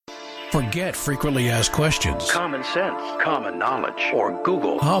Forget frequently asked questions. Common sense, common knowledge, or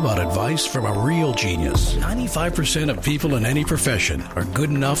Google. How about advice from a real genius? 95% of people in any profession are good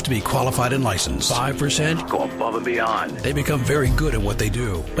enough to be qualified and licensed. 5% go above and beyond. They become very good at what they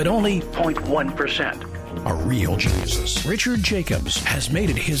do, but only 0.1% are real geniuses. Richard Jacobs has made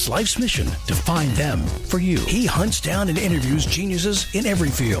it his life's mission to find them for you. He hunts down and interviews geniuses in every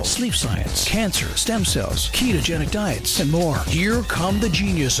field: sleep science, cancer, stem cells, ketogenic diets, and more. Here come the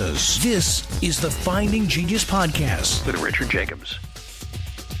geniuses. This is the Finding Genius Podcast with Richard Jacobs.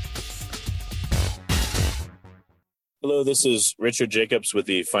 Hello, this is Richard Jacobs with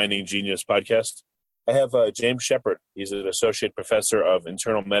the Finding Genius Podcast. I have James Shepard. He's an associate professor of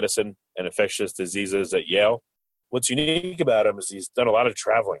internal medicine and infectious diseases at Yale. What's unique about him is he's done a lot of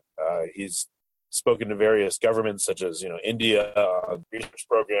traveling. He's spoken to various governments such as, India, research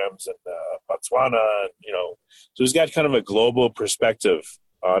programs, and Botswana, so he's got kind of a global perspective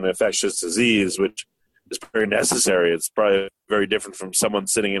on infectious disease, which is very necessary. It's probably very different from someone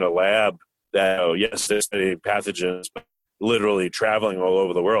sitting in a lab that, yes, they're studying pathogens, but literally traveling all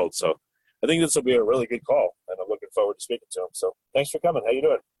over the world. So I think this will be a really good call, and I'm looking forward to speaking to him. So thanks for coming. How you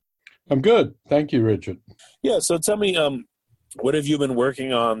doing? I'm good. Thank you, Richard. Yeah, so tell me, what have you been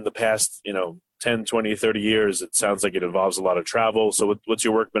working on the past, 10, 20, 30 years? It sounds like it involves a lot of travel. So what's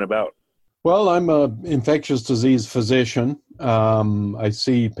your work been about? Well, I'm an infectious disease physician. I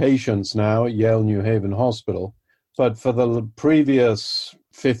see patients now at Yale New Haven Hospital. But for the previous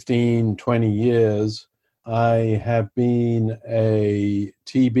 15, 20 years, I have been a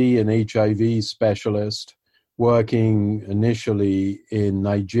TB and HIV specialist working initially in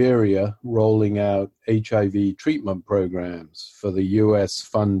Nigeria, rolling out HIV treatment programs for the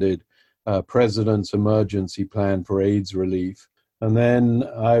U.S.-funded President's Emergency Plan for AIDS Relief. And then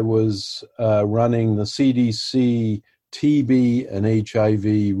I was running the CDC TB and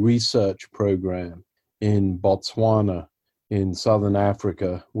HIV research program in Botswana in Southern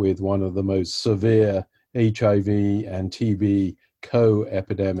Africa with one of the most severe HIV and TB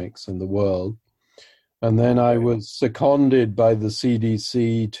co-epidemics in the world. And then I was seconded by the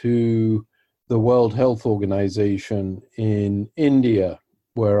CDC to the World Health Organization in India,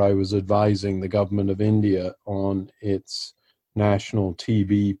 where I was advising the government of India on its national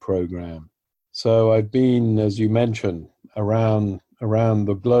TB program. So I've been, as you mentioned, around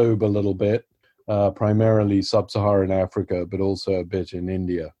the globe a little bit, primarily sub-Saharan Africa, but also a bit in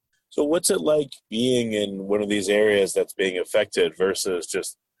India. So what's it like being in one of these areas that's being affected versus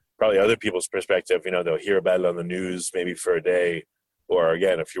just probably other people's perspective? They'll hear about it on the news maybe for a day, or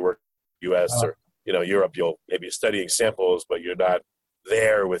again, if you work in the U.S. or, Europe, you'll maybe be studying samples, but you're not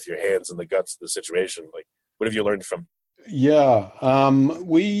there with your hands in the guts of the situation. Like, what have you learned from? Yeah,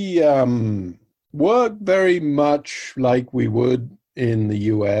 we work very much like we would in the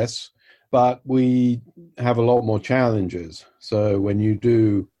U.S., but we have a lot more challenges. So when you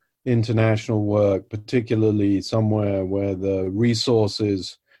do international work, particularly somewhere where the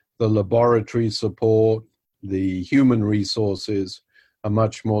resources, the laboratory support, the human resources are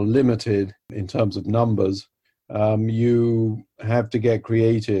much more limited in terms of numbers, you have to get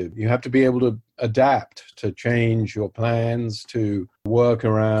creative. You have to be able to adapt, to change your plans, to work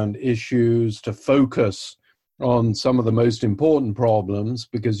around issues, to focus on some of the most important problems,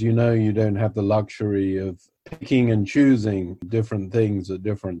 because you don't have the luxury of picking and choosing different things at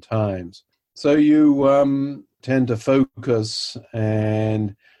different times. So you tend to focus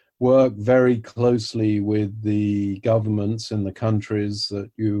and work very closely with the governments in the countries that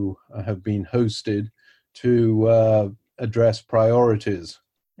you have been hosted to address priorities.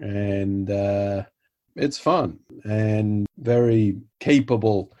 And it's fun, and very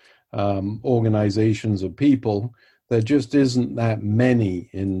capable organizations of people. There just isn't that many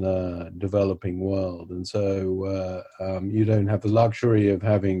in the developing world. And so you don't have the luxury of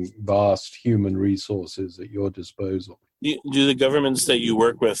having vast human resources at your disposal. Do the governments that you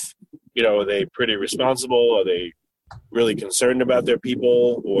work with, are they pretty responsible? Are they really concerned about their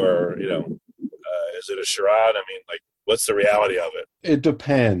people? Or, is it a charade? What's the reality of it? It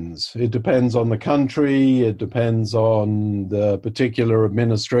depends. It depends on the country. It depends on the particular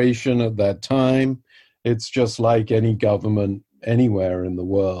administration at that time. It's just like any government anywhere in the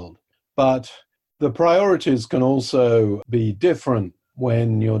world. But the priorities can also be different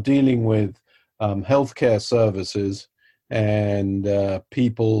when you're dealing with healthcare services and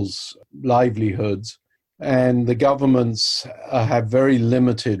people's livelihoods. And the governments have very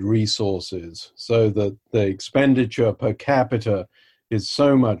limited resources, so that the expenditure per capita is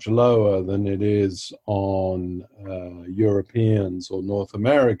so much lower than it is on Europeans or North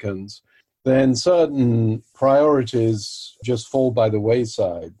Americans, then certain priorities just fall by the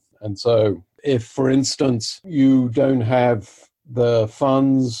wayside. And so if, for instance, you don't have the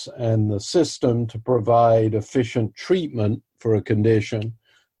funds and the system to provide efficient treatment for a condition,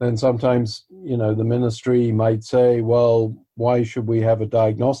 then sometimes, the ministry might say, well, why should we have a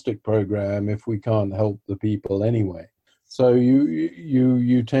diagnostic program if we can't help the people anyway? So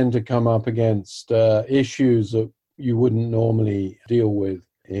you tend to come up against issues that you wouldn't normally deal with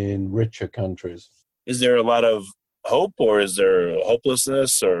in richer countries. Is there a lot of hope, or is there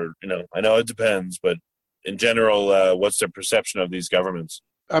hopelessness, or, I know it depends, but in general, what's their perception of these governments?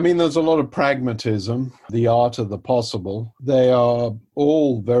 I mean, there's a lot of pragmatism, the art of the possible. They are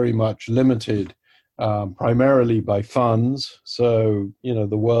all very much limited, primarily by funds. So,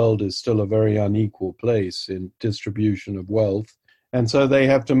 the world is still a very unequal place in distribution of wealth. And so they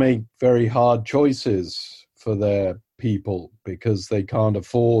have to make very hard choices for their people because they can't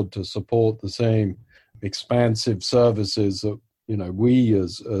afford to support the same expansive services that, we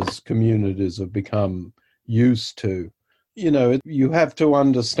as communities have become used to. You have to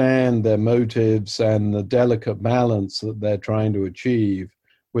understand their motives and the delicate balance that they're trying to achieve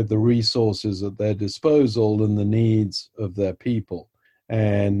with the resources at their disposal and the needs of their people,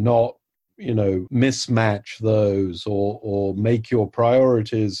 and not, mismatch those or make your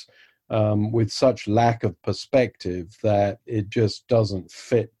priorities with such lack of perspective that it just doesn't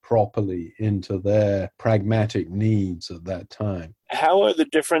fit properly into their pragmatic needs at that time. How are the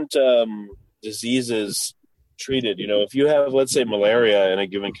different diseases treated? If you have, let's say, malaria in a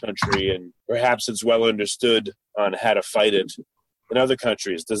given country, and perhaps it's well understood on how to fight it in other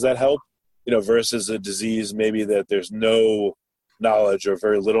countries, does that help? Versus a disease maybe that there's no knowledge or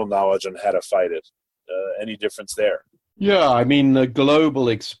very little knowledge on how to fight it. Any difference there? Yeah, I mean, the global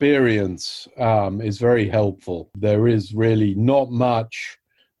experience is very helpful. There is really not much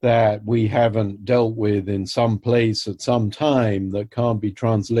that we haven't dealt with in some place at some time that can't be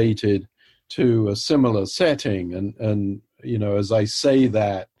translated to a similar setting. And as I say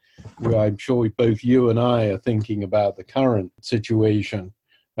that, I'm sure both you and I are thinking about the current situation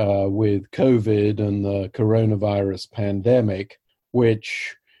with COVID and the coronavirus pandemic,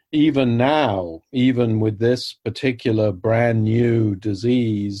 which even now, even with this particular brand new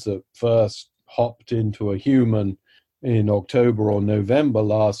disease that first hopped into a human in October or November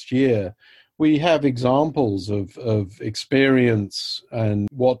last year, we have examples of experience and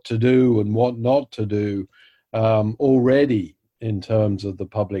what to do and what not to do already in terms of the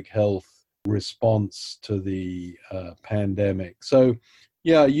public health response to the pandemic. So,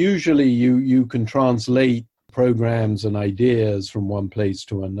 yeah, usually you can translate programs and ideas from one place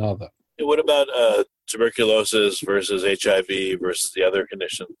to another. What about tuberculosis versus HIV versus the other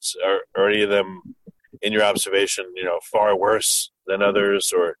conditions? Are any of them, in your observation, far worse than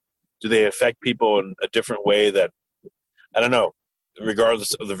others, or do they affect people in a different way that, I don't know,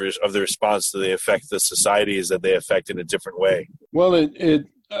 regardless of the response, do they affect the societies that they affect in a different way? Well, it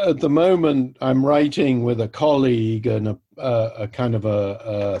at the moment, I'm writing with a colleague and a kind of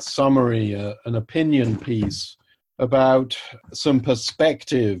a summary, an opinion piece about some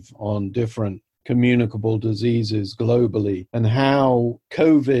perspective on different communicable diseases globally and how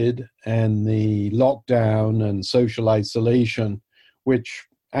COVID and the lockdown and social isolation, which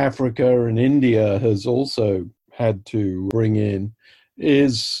Africa and India has also had to bring in,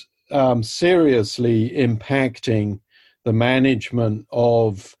 is seriously impacting the management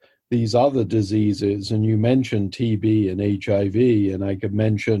of these other diseases. And you mentioned TB and HIV, and I could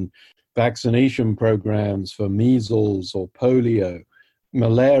mention vaccination programs for measles or polio,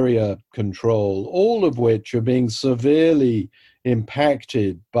 malaria control, all of which are being severely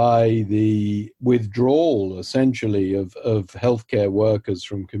impacted by the withdrawal, essentially, of healthcare workers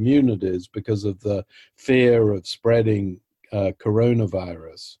from communities because of the fear of spreading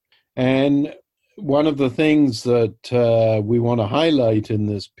coronavirus. And one of the things that we want to highlight in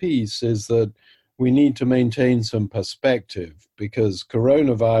this piece is that we need to maintain some perspective, because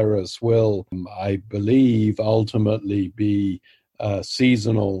coronavirus will, I believe, ultimately be a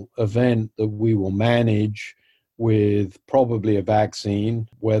seasonal event that we will manage with probably a vaccine,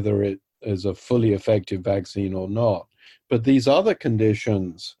 whether it is a fully effective vaccine or not. But these other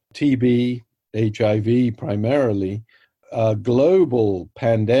conditions, TB, HIV primarily, global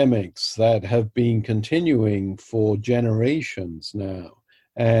pandemics that have been continuing for generations now.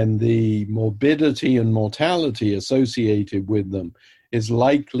 And the morbidity and mortality associated with them is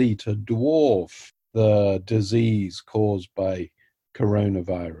likely to dwarf the disease caused by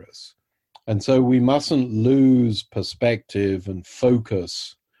coronavirus. And so we mustn't lose perspective and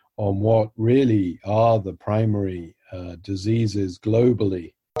focus on what really are the primary diseases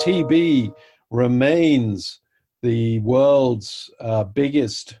globally. TB remains the world's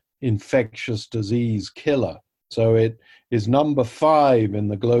biggest infectious disease killer. So it is number 5 in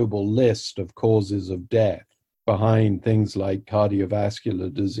the global list of causes of death, behind things like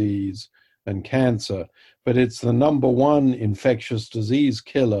cardiovascular disease and cancer. But it's the number 1 infectious disease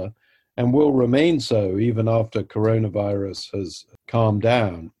killer and will remain so even after coronavirus has calmed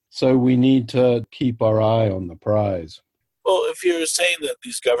down. So we need to keep our eye on the prize. Well, if you're saying that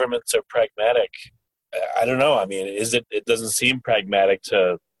these governments are pragmatic, I don't know. I mean, it doesn't seem pragmatic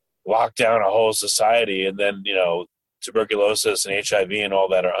to lock down a whole society and then, tuberculosis and HIV and all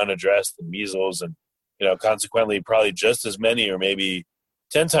that are unaddressed, and measles, and, consequently probably just as many or maybe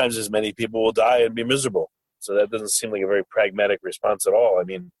 10 times as many people will die and be miserable. So that doesn't seem like a very pragmatic response at all. I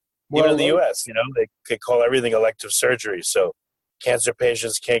mean, even in the U.S., they call everything elective surgery. So cancer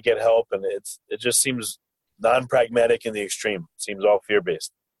patients can't get help, and it just seems non-pragmatic in the extreme. It seems all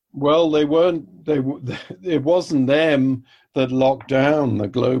fear-based. Well, it wasn't them that locked down the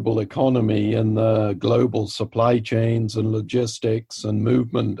global economy and the global supply chains and logistics and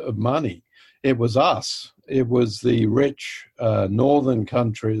movement of money. It was us. It was the rich northern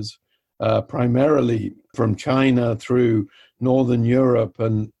countries, primarily from China through Northern Europe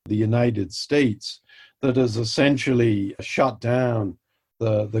and the United States, that has essentially shut down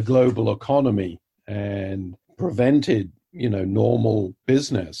the global economy and prevented normal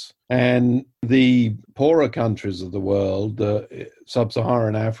business. And the poorer countries of the world, the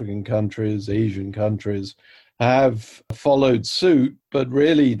sub-Saharan African countries, Asian countries, have followed suit, but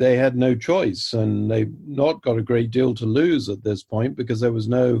really they had no choice, and they've not got a great deal to lose at this point because there was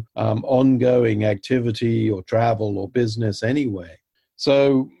no ongoing activity or travel or business anyway.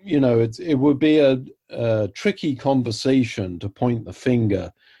 So, it would be a tricky conversation to point the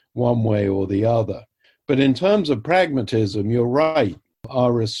finger one way or the other. But in terms of pragmatism, you're right.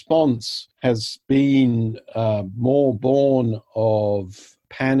 Our response has been more born of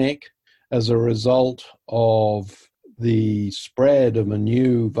panic as a result of the spread of a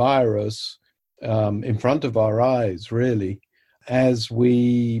new virus in front of our eyes, really, as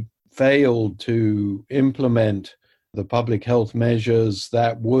we failed to implement the public health measures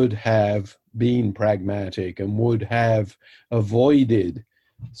that would have been pragmatic and would have avoided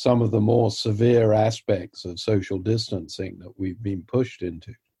some of the more severe aspects of social distancing that we've been pushed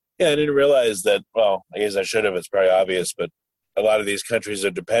into. Yeah, I didn't realize that. Well, I guess I should have. It's probably obvious, but a lot of these countries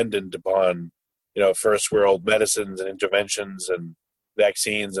are dependent upon, first world medicines and interventions and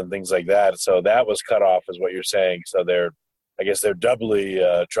vaccines and things like that. So that was cut off, is what you're saying. So they're doubly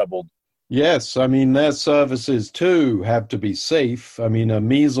troubled. Yes, I mean, their services too have to be safe. I mean, a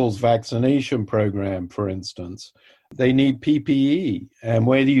measles vaccination program, for instance, they need PPE. And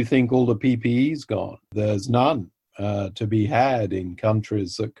where do you think all the PPE's gone? There's none to be had in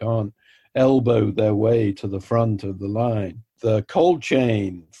countries that can't elbow their way to the front of the line. The cold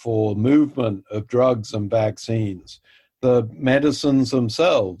chain for movement of drugs and vaccines, the medicines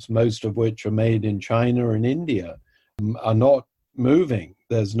themselves, most of which are made in China and India, are not moving.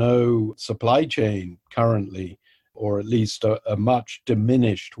 There's no supply chain currently, or at least a much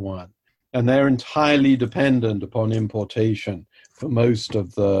diminished one. And they're entirely dependent upon importation for most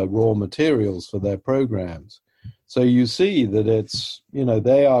of the raw materials for their programs. So you see that it's,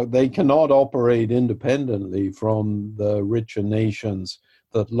 they cannot operate independently from the richer nations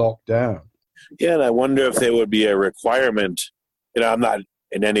that lock down. Yeah, and I wonder if there would be a requirement. I'm not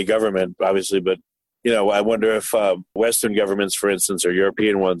in any government, obviously, but I wonder if Western governments, for instance, or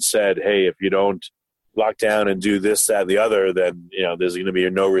European ones said, hey, if you don't lock down and do this, that, the other, then, there's going to be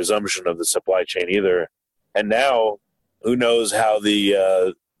no resumption of the supply chain either. And now, who knows how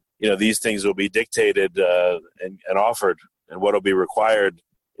these things will be dictated and offered, and what will be required,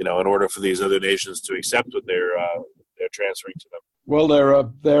 in order for these other nations to accept what they're transferring to them. Well,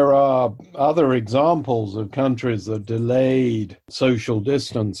 there are other examples of countries that delayed social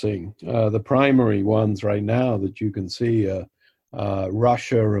distancing. The primary ones right now that you can see are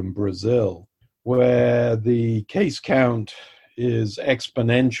Russia and Brazil, where the case count is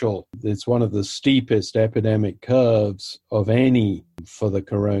exponential. It's one of the steepest epidemic curves of any for the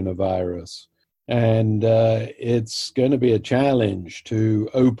coronavirus. And it's going to be a challenge to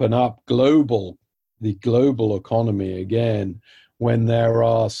open up the global economy again, when there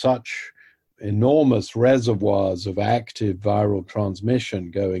are such enormous reservoirs of active viral transmission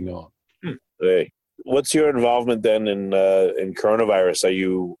going on. Hey. What's your involvement then in coronavirus? Are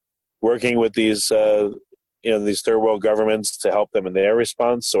you working with these third world governments to help them in their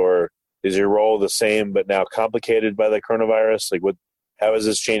response, or is your role the same but now complicated by the coronavirus? How has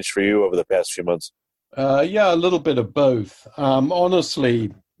this changed for you over the past few months? Yeah, a little bit of both.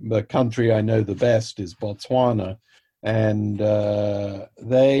 Honestly, the country I know the best is Botswana. and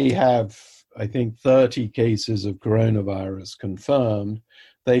they have, I think, 30 cases of coronavirus confirmed.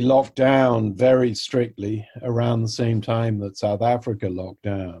 They locked down very strictly around the same time that South Africa locked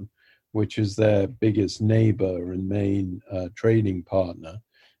down, which is their biggest neighbor and main trading partner.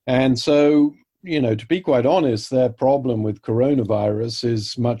 And so, to be quite honest, their problem with coronavirus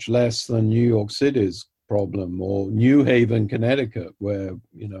is much less than New York City's problem, or New Haven, Connecticut, where,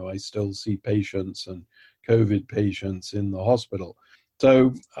 I still see patients and COVID patients in the hospital.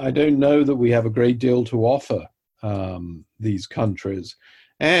 So I don't know that we have a great deal to offer these countries.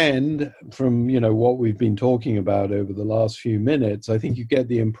 And from, what we've been talking about over the last few minutes, I think you get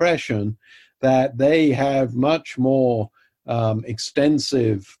the impression that they have much more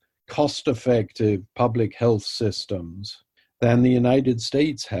extensive, cost-effective public health systems than the United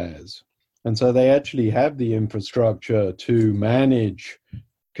States has. And so they actually have the infrastructure to manage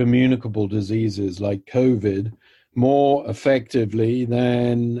communicable diseases like COVID more effectively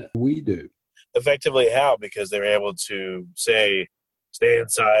than we do. Effectively how? Because they're able to say, stay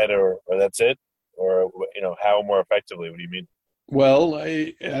inside or that's it? Or, how more effectively? What do you mean? Well,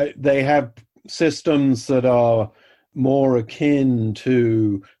 they have systems that are more akin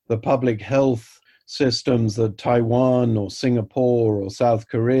to the public health systems that Taiwan or Singapore or South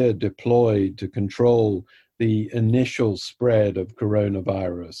Korea deployed to control the initial spread of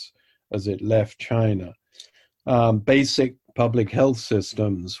coronavirus as it left China. Basic public health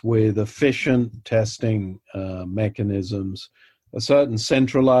systems with efficient testing mechanisms, a certain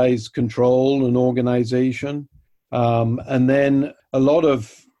centralized control and organization, and then a lot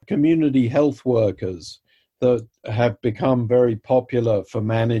of community health workers that have become very popular for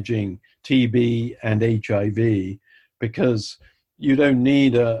managing TB and HIV, because you don't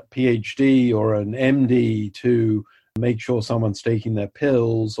need a PhD or an MD to make sure someone's taking their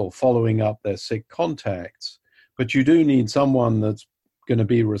pills or following up their sick contacts. But you do need someone that's going to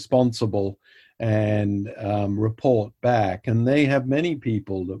be responsible and report back. And they have many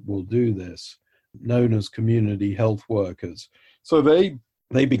people that will do this, known as community health workers. So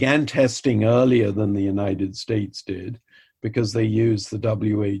they began testing earlier than the United States did, because they used the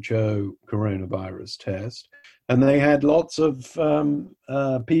WHO coronavirus test. And they had lots of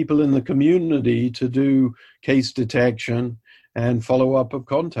people in the community to do case detection and follow-up of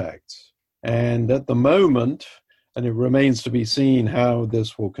contacts. And at the moment, and it remains to be seen how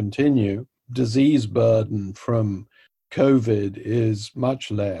this will continue, disease burden from COVID is much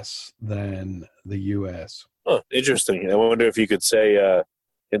less than the U.S. Oh, interesting. I wonder if you could say,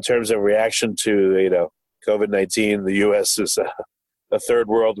 in terms of reaction to, COVID-19, the U.S. is a third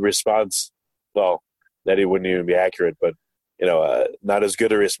world response. Well, that it wouldn't even be accurate, but, not as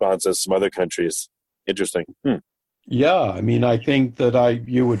good a response as some other countries. Interesting. Yeah, I think that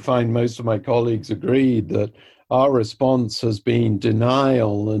you would find most of my colleagues agreed that our response has been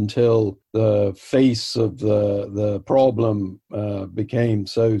denial until the face of the problem became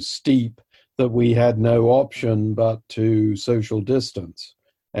so steep that we had no option but to social distance.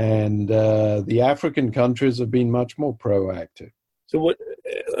 And the African countries have been much more proactive. So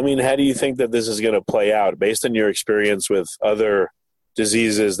how do you think that this is going to play out based on your experience with other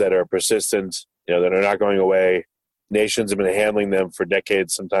diseases that are persistent, that are not going away? Nations have been handling them for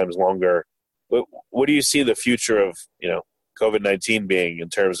decades, sometimes longer. What do you see the future of, COVID-19 being in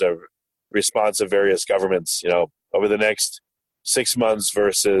terms of response of various governments, over the next 6 months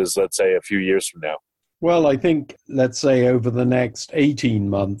versus, let's say, a few years from now? Well, I think, let's say, over the next 18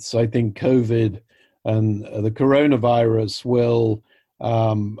 months, I think COVID and the coronavirus will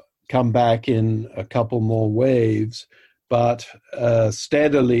come back in a couple more waves, but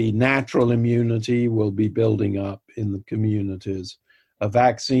steadily natural immunity will be building up in the communities. A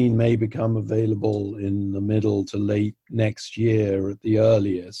vaccine may become available in the middle to late next year at the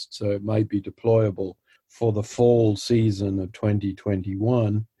earliest, so it might be deployable for the fall season of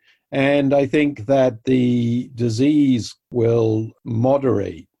 2021. And I think that the disease will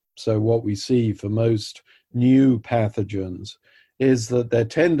moderate. So what we see for most new pathogens is that their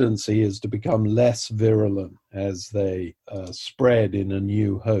tendency is to become less virulent as they spread in a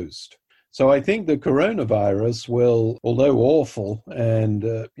new host. So I think the coronavirus will, although awful and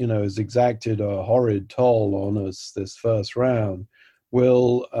has exacted a horrid toll on us this first round,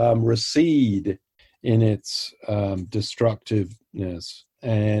 will recede in its destructiveness,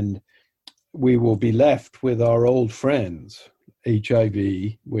 and we will be left with our old friends,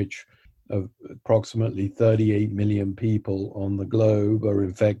 HIV, which approximately 38 million people on the globe are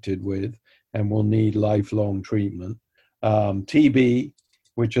infected with and will need lifelong treatment. TB,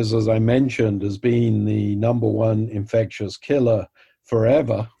 which is, as I mentioned, has been the number one infectious killer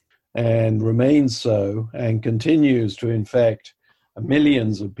forever, and remains so, and continues to infect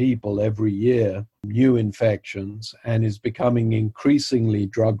millions of people every year, new infections, and is becoming increasingly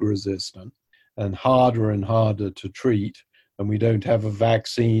drug resistant and harder to treat. And we don't have a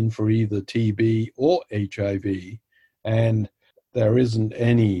vaccine for either TB or HIV, and there isn't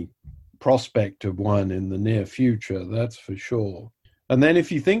any prospect of one in the near future, that's for sure. And then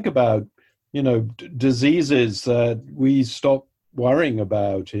if you think about, diseases that we stopped worrying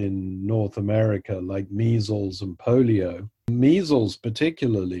about in North America, like measles and polio, measles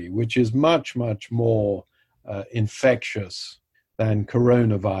particularly, which is much, much more infectious than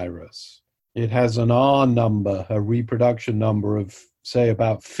coronavirus. It has an R number, a reproduction number of, say,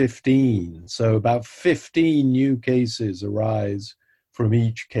 about 15. So about 15 new cases arise from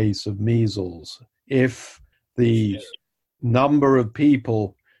each case of measles. If the number of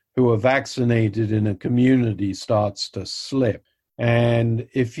people who are vaccinated in a community starts to slip. And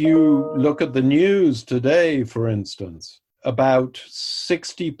if you look at the news today, for instance, about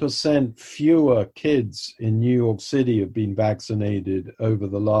 60% fewer kids in New York City have been vaccinated over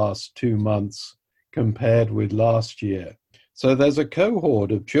the last 2 months compared with last year. So there's a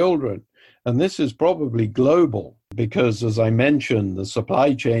cohort of children, and this is probably global because, as I mentioned, the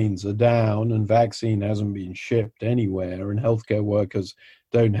supply chains are down and vaccine hasn't been shipped anywhere, and healthcare workers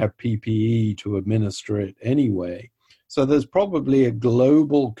don't have PPE to administer it anyway. So there's probably a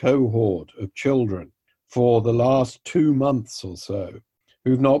global cohort of children for the last 2 months or so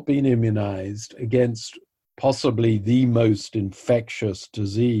who've not been immunized against possibly the most infectious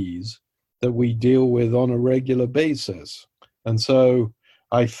disease that we deal with on a regular basis. And so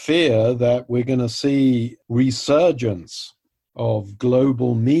I fear that we're going to see resurgence of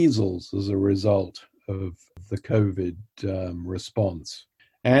global measles as a result of the COVID response.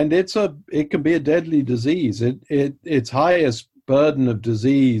 And it can be a deadly disease. Its highest burden of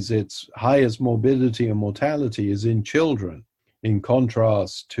disease, its highest morbidity and mortality is in children, in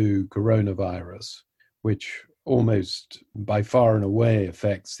contrast to coronavirus, which almost by far and away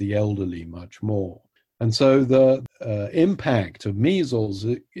affects the elderly much more. And so the impact of measles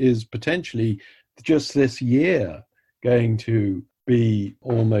is potentially just this year going to be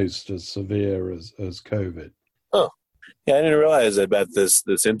almost as severe as COVID. Oh, yeah, I didn't realize about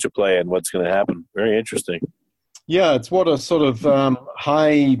this interplay and what's going to happen. Very interesting. Yeah, it's what a sort of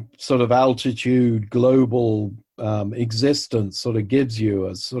high sort of altitude global existence sort of gives you,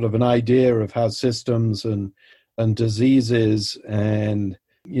 as sort of an idea of how systems and diseases and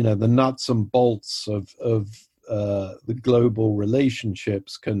the nuts and bolts of the global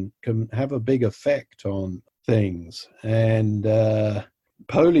relationships can have a big effect on things. And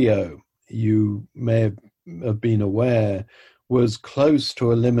polio, you may have been aware, was close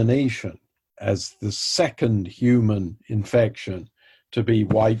to elimination as the second human infection to be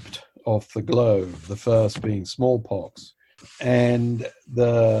wiped off the globe, the first being smallpox. And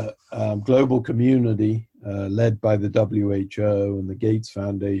the global community, led by the WHO and the Gates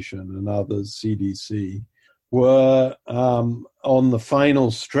Foundation and others, CDC, were on the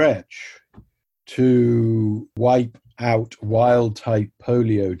final stretch to wipe out wild-type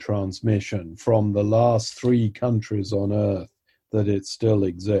polio transmission from the last 3 countries on Earth that it still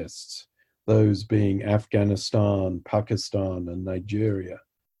exists, those being Afghanistan, Pakistan, and Nigeria.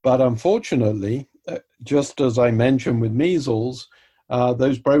 But unfortunately, just as I mentioned with measles,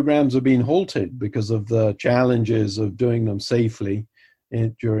 those programs have been halted because of the challenges of doing them safely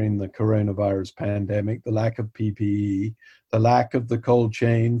during the coronavirus pandemic, the lack of PPE, the lack of the cold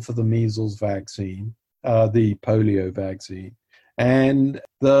chain for the measles vaccine, the polio vaccine, and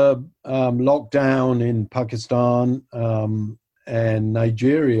the lockdown in Pakistan and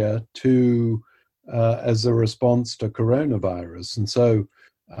Nigeria as a response to coronavirus. And so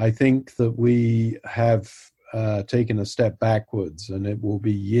I think that we have taken a step backwards, and it will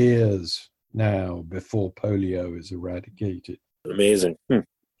be years now before polio is eradicated. Amazing.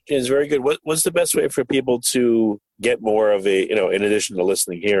 It's very good. What's the best way for people to get more of a, in addition to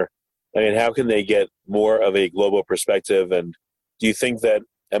listening here, I mean, how can they get more of a global perspective? And do you think that,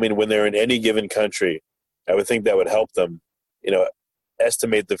 when they're in any given country, I would think that would help them,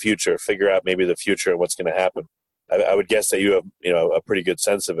 estimate the future, figure out maybe the future and what's going to happen. I would guess that you have, a pretty good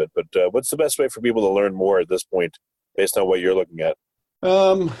sense of it. But what's the best way for people to learn more at this point, based on what you're looking at?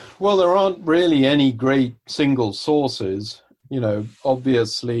 Well, there aren't really any great single sources.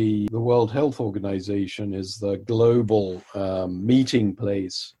 Obviously, the World Health Organization is the global meeting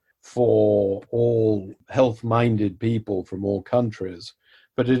place for all health-minded people from all countries.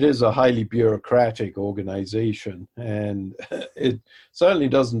 But it is a highly bureaucratic organization, and it certainly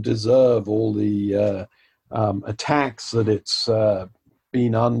doesn't deserve all the attacks that it's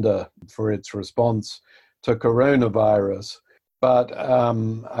been under for its response to coronavirus. But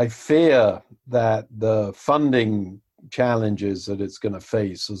I fear that the funding challenges that it's going to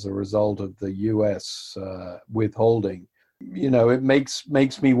face as a result of the U.S. Withholding, it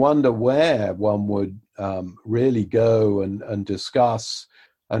makes me wonder where one would really go and discuss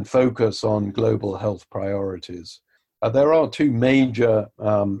and focus on global health priorities. There are two major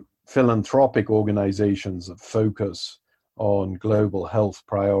philanthropic organizations that focus on global health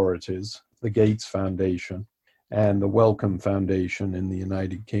priorities, the Gates Foundation and the Wellcome Foundation in the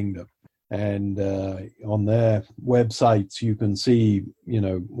United Kingdom. And on their websites, you can see,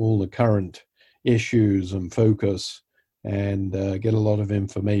 all the current issues and focus and get a lot of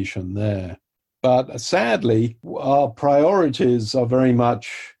information there. But sadly, our priorities are very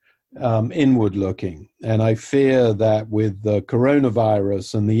much inward looking. And I fear that with the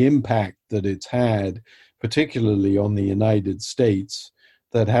coronavirus and the impact that it's had, particularly on the United States,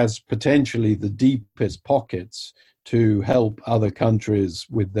 that has potentially the deepest pockets to help other countries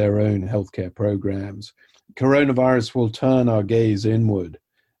with their own healthcare programs. Coronavirus will turn our gaze inward,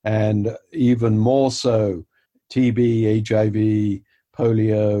 and even more so, TB, HIV,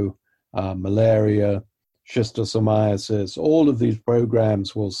 polio, malaria, schistosomiasis, all of these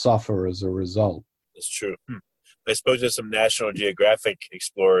programs will suffer as a result. It's true. I spoke to some National Geographic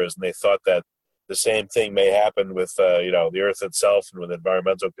explorers, and they thought that the same thing may happen with, the Earth itself and with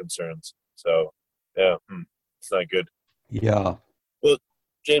environmental concerns. So, yeah, it's not good. Yeah. Well,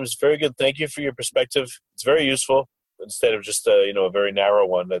 James, very good. Thank you for your perspective. It's very useful instead of just a very narrow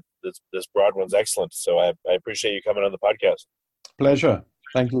one. This broad one's excellent. So I appreciate you coming on the podcast. Pleasure.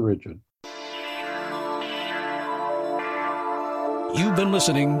 Thank you, Richard. You've been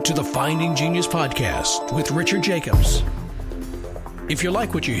listening to the Finding Genius podcast with Richard Jacobs. If you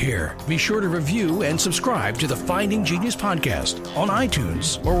like what you hear, be sure to review and subscribe to the Finding Genius podcast on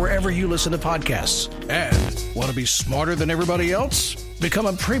iTunes or wherever you listen to podcasts. And want to be smarter than everybody else? Become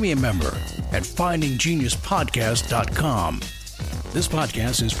a premium member at findinggeniuspodcast.com. This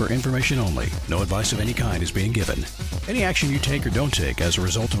podcast is for information only. No advice of any kind is being given. Any action you take or don't take as a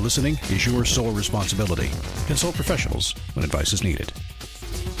result of listening is your sole responsibility. Consult professionals when advice is needed.